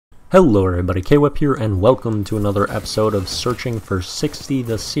Hello everybody, KWeb here, and welcome to another episode of Searching for 60,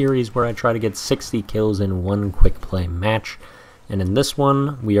 the series where I try to get 60 kills in one quick play match. And in this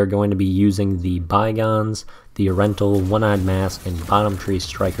one, we are going to be using the Bygones, the Rental, One-Eyed Mask, and Bottom Tree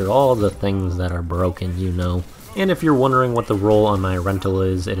Striker, all the things that are broken, you know. And if you're wondering what the role on my Rental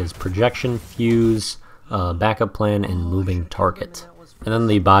is, it is Projection, Fuse, Backup Plan, and Moving Target. And then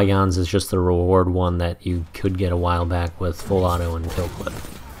the Bygones is just the reward one that you could get a while back with Full Auto and Kill Clip.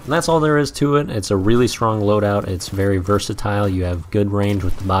 And that's all there is to it. It's a really strong loadout. It's very versatile. You have good range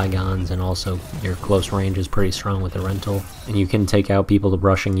with the Bygones, and also your close range is pretty strong with the Rental. And you can take out people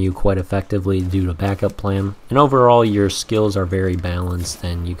rushing you quite effectively due to Backup Plan. And overall, your skills are very balanced,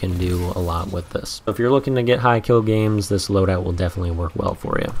 and you can do a lot with this. So if you're looking to get high kill games, this loadout will definitely work well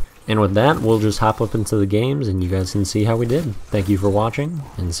for you. And with that, we'll just hop up into the games, and you guys can see how we did. Thank you for watching,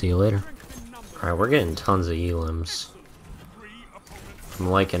 and see you later. Alright, we're getting tons of elims. I'm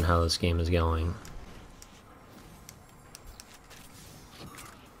liking how this game is going.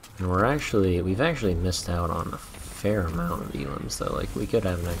 And we've actually missed out on a fair amount of elims though. Like, we could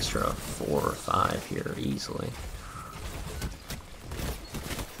have an extra 4 or 5 here easily.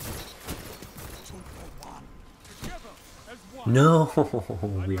 No,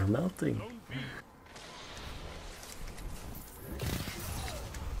 we are melting.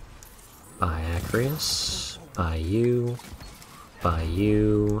 By Acreus, by you. By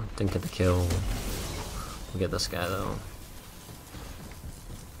you. Didn't get the kill. We'll get this guy though.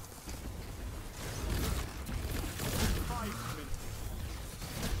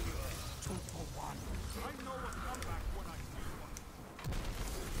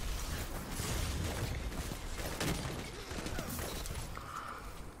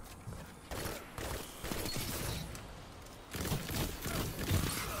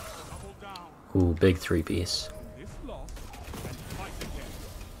 Ooh, big 3-piece.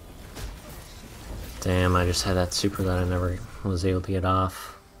 Damn, I just had that super that I never was able to get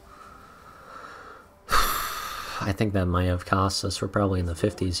off. I think that might have cost us. We're probably in the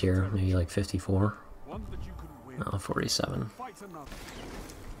 50s here, maybe like 54. No, 47.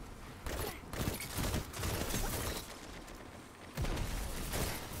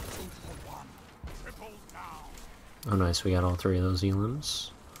 Oh nice, we got all 3 of those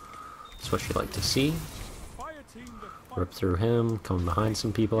elims. That's what you like to see. Rip through him, come behind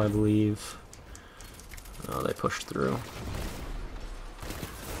some people I believe. Oh, they pushed through.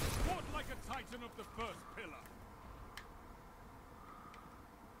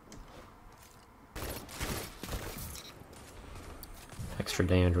 Extra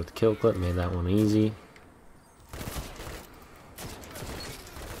damage with the kill clip made that one easy.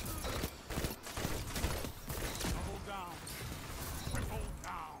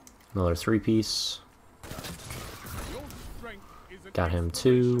 Another 3-piece. Got him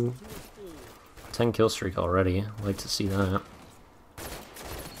 2. 10 kill streak already. Like to see that.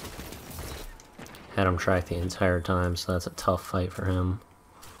 Had him track the entire time, so that's a tough fight for him.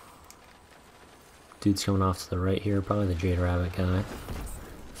 Dude's coming off to the right here, probably the Jade Rabbit guy,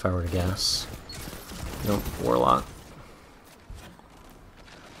 if I were to guess. Nope, Warlock.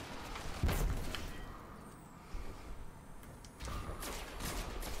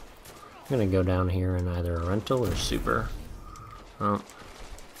 I'm gonna go down here in either a Rental or Super. Oh.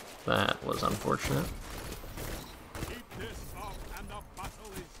 That was unfortunate.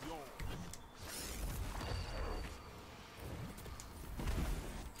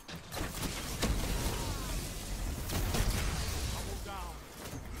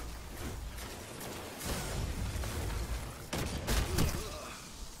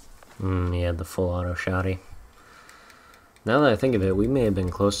 He had the full auto shotty. Now that I think of it, we may have been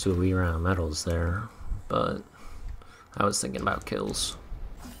close to a wee round of medals there, but I was thinking about kills.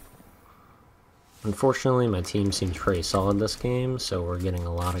 Unfortunately, my team seems pretty solid this game, so we're getting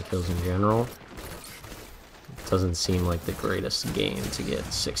a lot of kills in general. It doesn't seem like the greatest game to get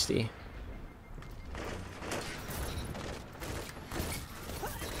 60.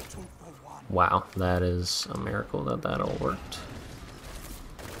 Wow, that is a miracle that that all worked.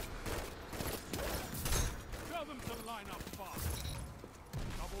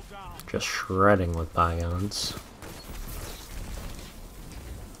 Just shredding with Bygones.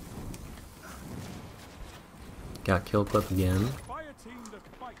 Got kill clip again.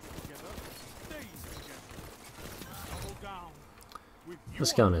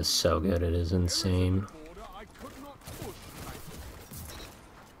 This gun is so good, it is insane.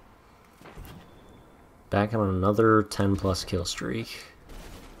 Back on another 10+ kill streak.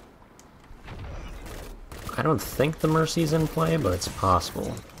 I don't think the Mercy's in play, but it's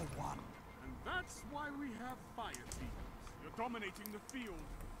possible. That's why we have fire teams. You're dominating the field.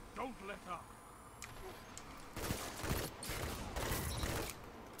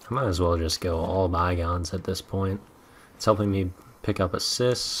 I might as well just go all bygones at this point. It's helping me pick up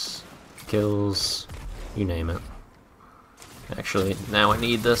assists, kills, you name it. Actually, now I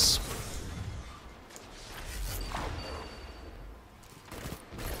need this.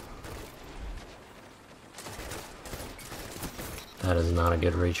 That is not a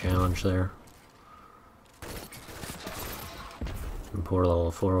good re-challenge there. And poor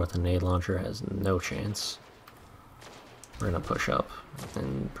level 4 with a nade launcher has no chance. We're gonna push up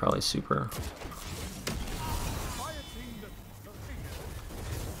and probably super.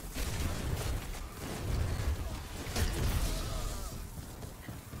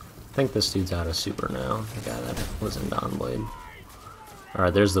 I think this dude's out of super now, the guy that was in Dawnblade.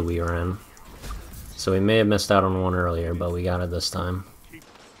 Alright, there's the Wii Ren. So we may have missed out on one earlier, but we got it this time.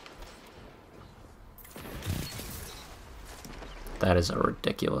 That is a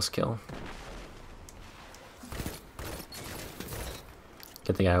ridiculous kill.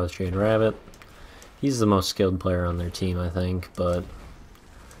 Get the guy with Jade Rabbit. He's the most skilled player on their team, I think, but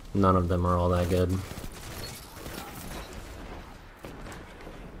none of them are all that good.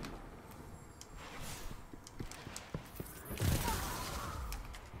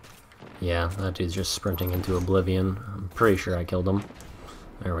 Yeah, that dude's just sprinting into oblivion. I'm pretty sure I killed him.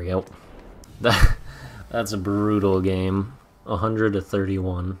 There we go. That's a brutal game. 100 to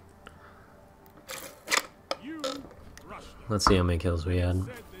 31. Let's see how many kills we had.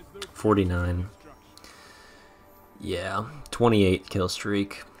 49. Yeah, 28 kill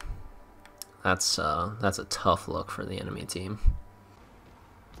streak. That's a tough look for the enemy team.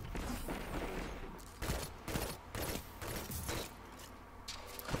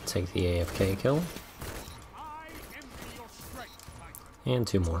 Take the AFK kill. And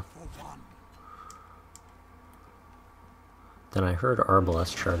 2 more. Then I heard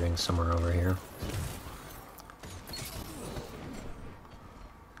Arbalest charging somewhere over here.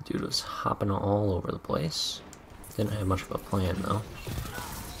 Dude was hopping all over the place. Didn't have much of a plan though.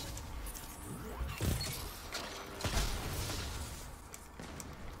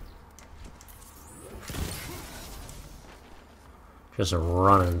 Just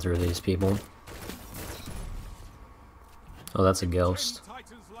running through these people. Oh, that's a ghost.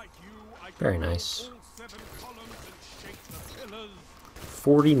 Very nice.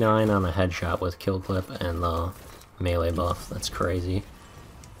 49 on a headshot with kill clip and the melee buff. That's crazy.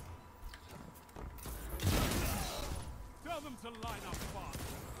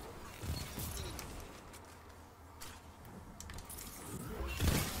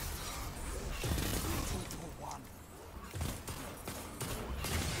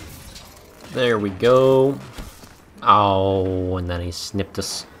 There we go. Oh, and then he snipped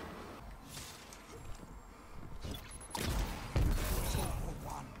us.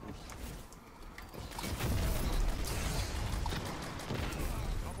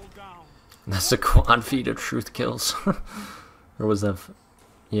 That's a quad feed of truth kills. Or was that...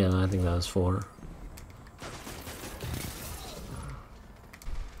 yeah, I think that was 4.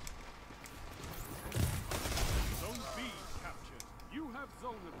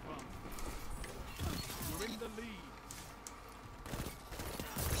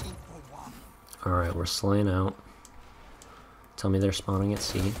 Alright, we're slaying out. Tell me they're spawning at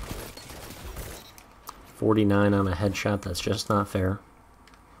C. 49 on a headshot, that's just not fair.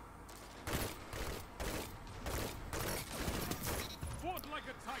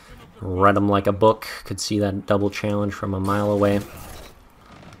 Read him like a book. Could see that double challenge from a mile away.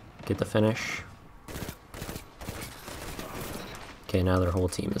 Get the finish. Okay, now their whole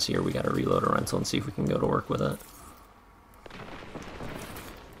team is here. We gotta reload a rental and see if we can go to work with it.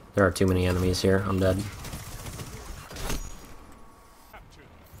 There are too many enemies here. I'm dead.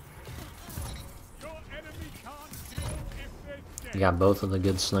 You got both of the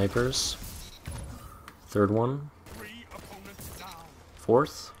good snipers. Third one.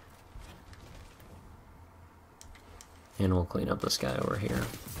 Fourth. And we'll clean up this guy over here.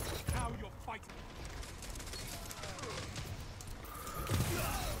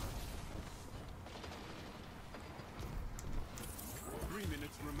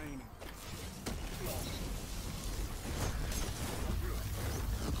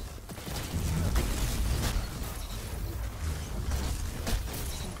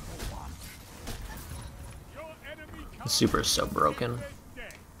 The super is so broken.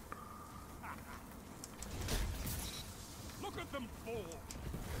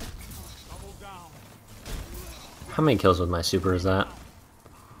 How many kills with my super is that?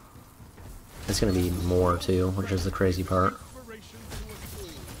 It's gonna be more too, which is the crazy part.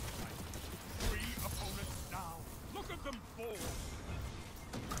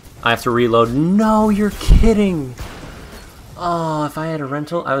 I have to reload. No, you're kidding! Oh, if I had a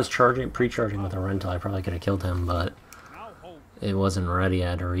rental, I was pre-charging with a rental, I probably could have killed him, but it wasn't ready,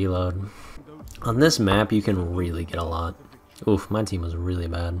 I had to reload. On this map, you can really get a lot. Oof, my team was really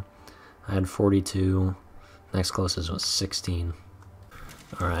bad. I had 42, next closest was 16.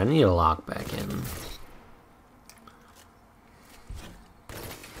 Alright, I need to lock back in.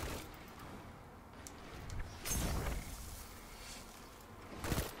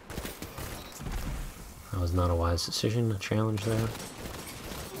 That was not a wise decision, a challenge there.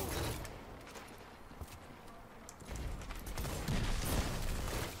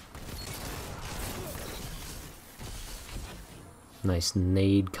 Nice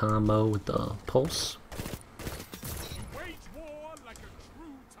nade combo with the pulse. Wage war like a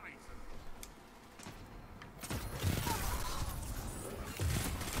true titan.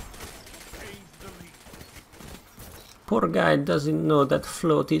 Change the lead. Poor guy doesn't know that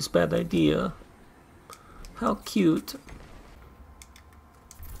float is bad idea. How cute.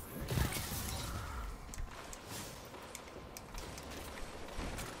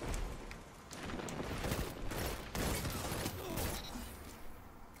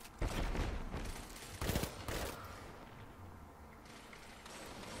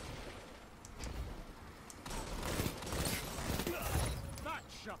 That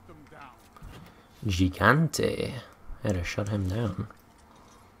shut them down. Gigante. Had to shut him down.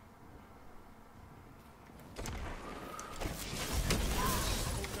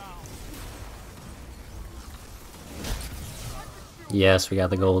 Yes, we got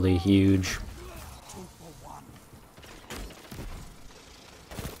the Goldie, huge.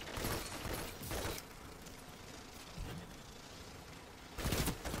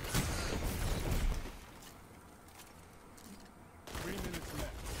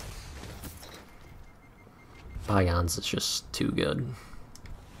 Bygones is just too good.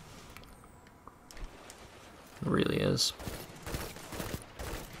 It really is.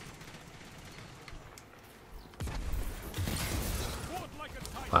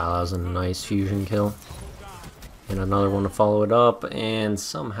 Wow, that was a nice fusion kill. And another one to follow it up, and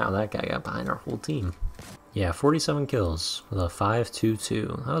somehow that guy got behind our whole team. Yeah, 47 kills with a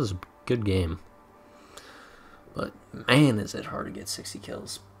 5-2-2. That was a good game. But man, is it hard to get 60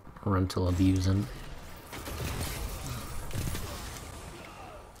 kills. Rental abusing.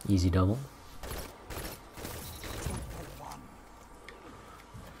 Easy double.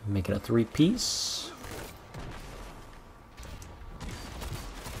 Make it a 3-piece.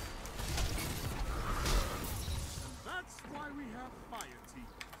 That's why we have fire teams.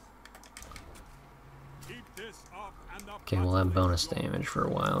 Keep this up and up. Okay, we'll have bonus damage for a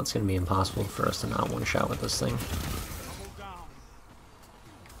while. It's going to be impossible for us to not one-shot with this thing. Double down.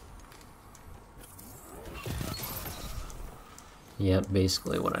 Yep,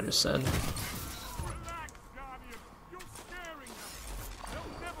 basically what I just said. Relax, Guardian. You're scaring them. They'll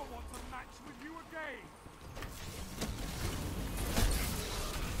never want to match with you again.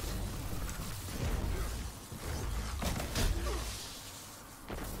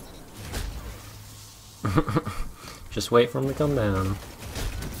 Just wait for him to come down.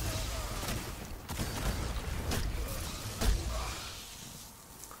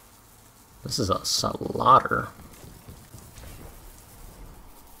 This is a slaughter.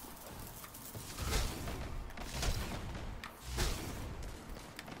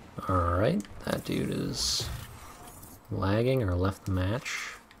 Alright, that dude is lagging or left the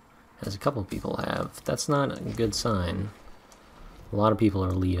match, as a couple people have. That's not a good sign. A lot of people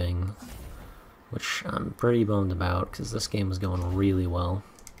are leaving, which I'm pretty bummed about, because this game was going really well.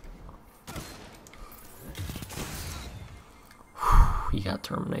 Whew, he got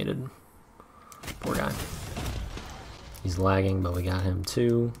terminated. Poor guy. He's lagging, but we got him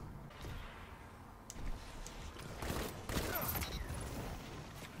too.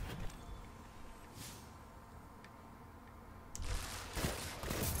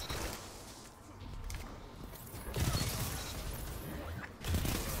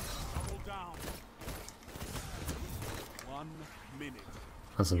 Double down. 1 minute.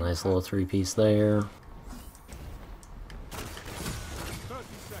 That's a nice little 3-piece there. 30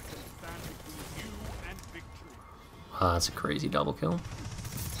 seconds stand between you and victory. That's a crazy double kill.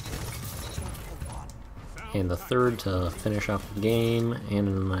 And the third to finish off the game, and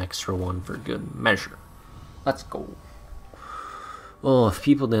an extra one for good measure. Let's go. Oh, if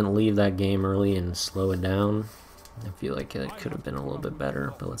people didn't leave that game early and slow it down, I feel like it could have been a little bit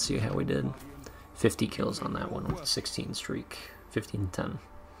better, but let's see how we did. 50 kills on that one with 16 streak. 15-10.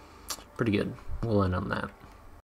 Pretty good. We'll end on that.